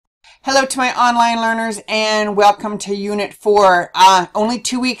Hello to my online learners and welcome to Unit 4. Only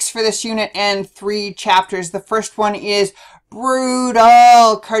 2 weeks for this unit and 3 chapters. The first one is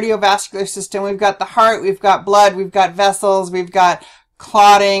brutal cardiovascular system. We've got the heart, we've got blood, we've got vessels, we've got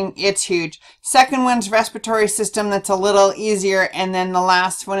clotting. It's huge. Second one's respiratory system. That's a little easier. And then the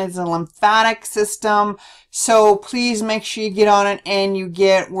last one is the lymphatic system. So please make sure you get on it and you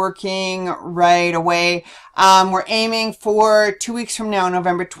get working right away. We're aiming for 2 weeks from now,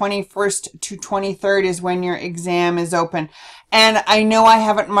 November 21st to 23rd is when your exam is open. And I know I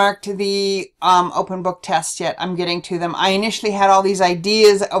haven't marked the open book tests yet. I'm getting to them. I initially had all these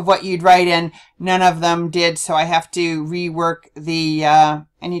ideas of what you'd write and none of them did. So I have to rework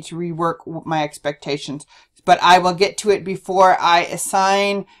I need to rework my expectations. But I will get to it before I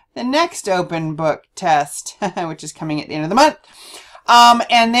assign the next open book test, which is coming at the end of the month.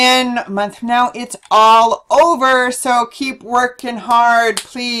 And then a month from now, it's all over. So keep working hard,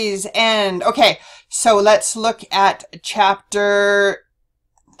 please. And okay, so let's look at chapter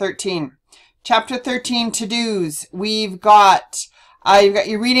 13. Chapter 13, to-dos. You've got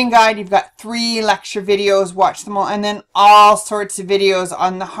your reading guide. You've got 3 lecture videos. Watch them all. And then all sorts of videos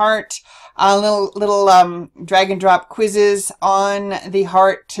on the heart. Little drag and drop quizzes on the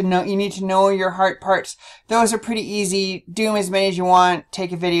heart to know. You need to know your heart parts. Those are pretty easy. Do them as many as you want.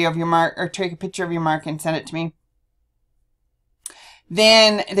 Take a video of your mark or take a picture of your mark and send it to me.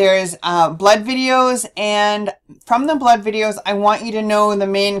 Then there's blood videos, and from the blood videos, I want you to know the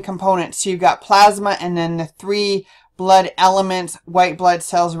main components. So you've got plasma and then the 3 blood elements: white blood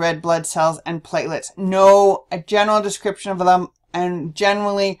cells, red blood cells, and platelets. Know a general description of them and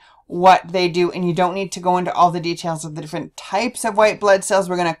generally what they do, and you don't need to go into all the details of the different types of white blood cells.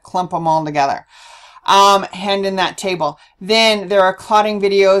 We're going to clump them all together. Hand in that table. Then there are clotting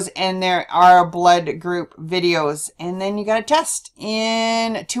videos and there are blood group videos. And then you got a test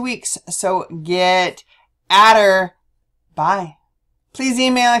in 2 weeks. So get at her. Bye. Please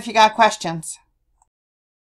email if you got questions.